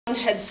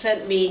had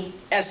sent me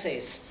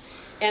essays,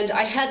 and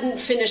I hadn't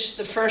finished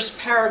the first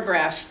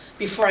paragraph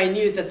before I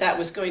knew that that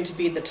was going to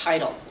be the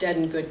title, Dead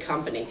in Good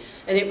Company.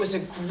 And it was a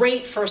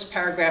great first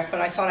paragraph,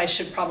 but I thought I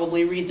should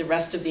probably read the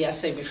rest of the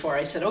essay before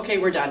I said, okay,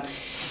 we're done.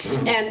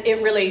 And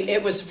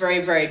it was a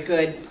very, very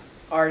good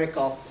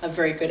article, a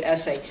very good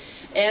essay.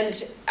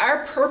 And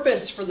our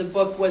purpose for the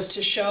book was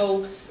to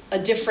show a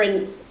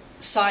different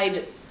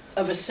side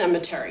of a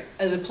cemetery,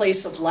 as a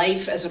place of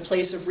life, as a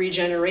place of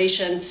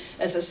regeneration,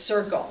 as a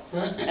circle,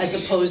 as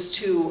opposed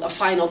to a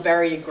final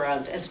burying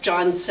ground. As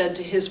John said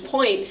to his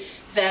point,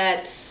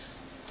 that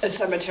a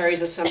cemetery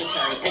is a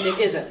cemetery, and it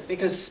isn't,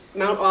 because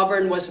Mount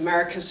Auburn was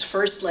America's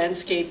first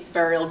landscape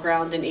burial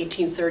ground in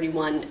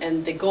 1831,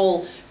 and the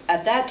goal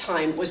at that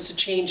time was to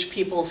change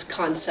people's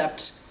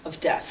concept of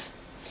death.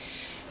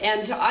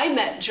 And I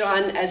met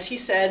John, as he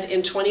said,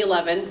 in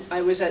 2011.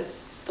 I was at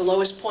the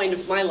lowest point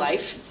of my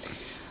life.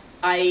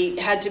 I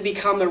had to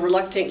become a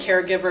reluctant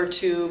caregiver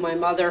to my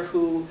mother,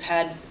 who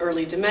had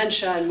early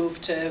dementia and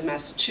moved to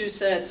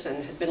Massachusetts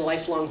and had been a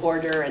lifelong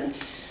hoarder, and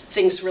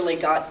things really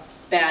got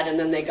bad, and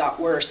then they got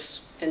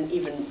worse, and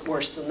even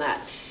worse than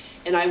that.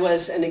 And I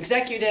was an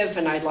executive,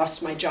 and I'd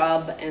lost my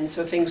job, and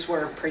so things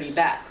were pretty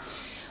bad.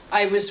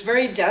 I was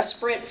very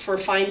desperate for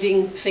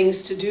finding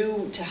things to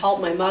do to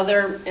help my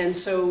mother, and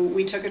so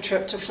we took a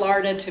trip to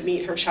Florida to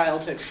meet her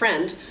childhood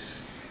friend.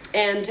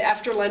 And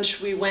after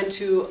lunch, we went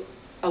to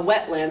a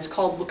wetlands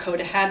called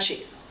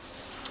Wakotahachie.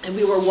 And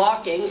we were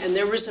walking, and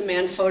there was a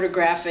man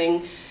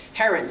photographing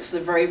herons.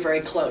 They're very,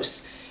 very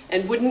close.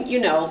 And wouldn't you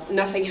know,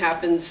 nothing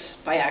happens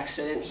by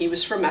accident. He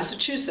was from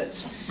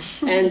Massachusetts.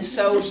 And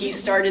so he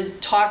started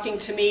talking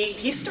to me.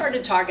 He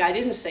started talking, I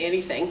didn't say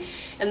anything.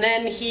 And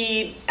then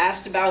he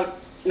asked about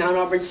Mount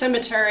Auburn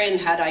Cemetery and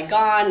had I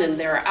gone, and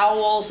there are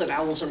owls, and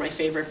owls are my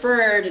favorite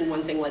bird, and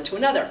one thing led to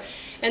another.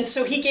 And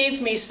so he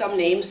gave me some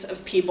names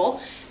of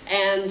people,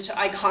 and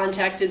I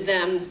contacted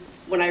them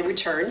when I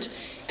returned,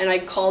 and I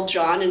called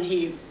John, and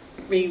he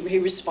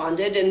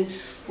responded, and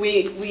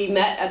we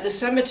met at the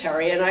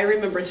cemetery. And I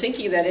remember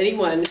thinking that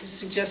anyone who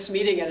suggests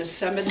meeting at a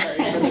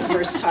cemetery for the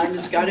first time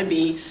has got to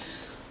be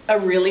a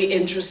really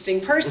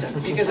interesting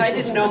person, because I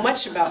didn't know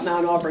much about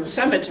Mount Auburn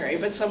Cemetery,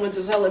 but someone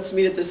says, oh, let's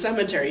meet at the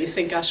cemetery. You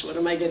think, gosh, what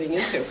am I getting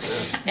into?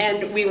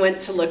 And we went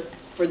to look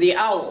for the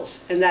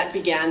owls, and that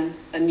began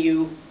a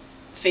new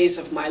phase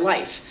of my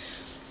life.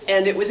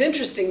 And it was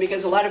interesting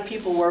because a lot of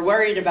people were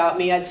worried about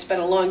me. I'd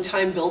spent a long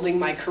time building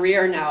my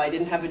career now. I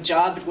didn't have a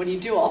job, but what do you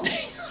do all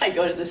day? I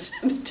go to the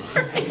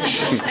cemetery.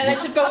 And I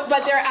said,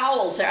 but they're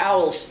owls,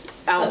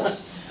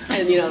 owls.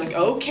 And you know, like,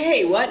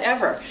 okay,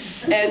 whatever.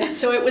 And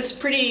so it was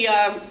pretty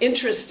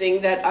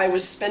interesting that I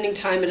was spending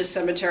time at a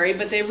cemetery,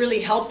 but they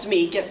really helped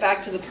me get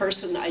back to the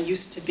person I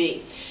used to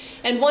be.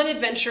 And one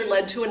adventure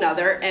led to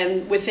another,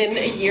 and within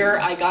a year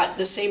I got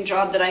the same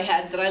job that I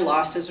had that I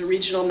lost as a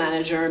regional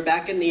manager,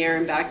 back in the air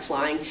and back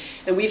flying.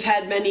 And we've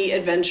had many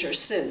adventures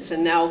since,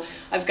 and now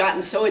I've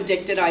gotten so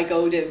addicted I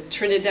go to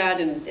Trinidad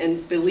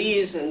and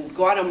Belize and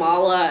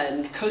Guatemala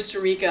and Costa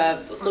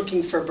Rica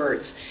looking for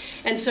birds.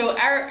 And so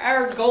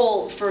our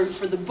goal for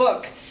the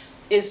book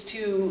is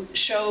to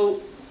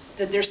show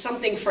that there's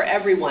something for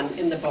everyone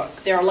in the book.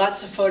 There are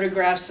lots of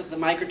photographs of the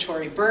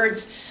migratory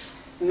birds.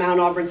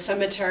 Mount Auburn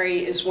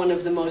Cemetery is one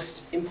of the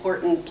most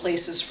important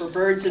places for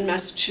birds in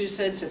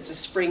Massachusetts. It's a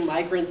spring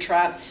migrant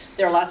trap.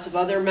 There are lots of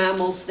other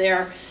mammals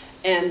there,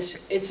 and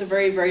it's a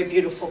very, very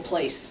beautiful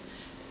place,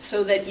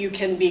 so that you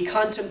can be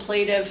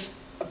contemplative,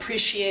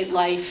 appreciate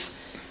life,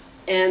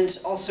 and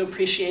also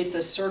appreciate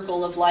the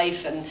circle of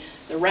life and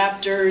the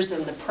raptors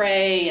and the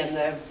prey and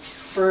the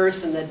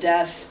birth and the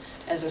death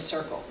as a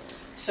circle.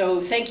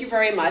 So thank you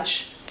very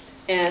much,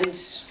 and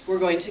we're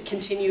going to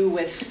continue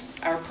with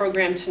our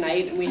program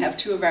tonight, and we have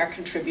two of our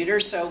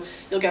contributors, so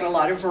you'll get a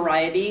lot of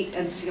variety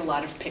and see a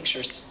lot of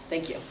pictures.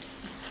 Thank you.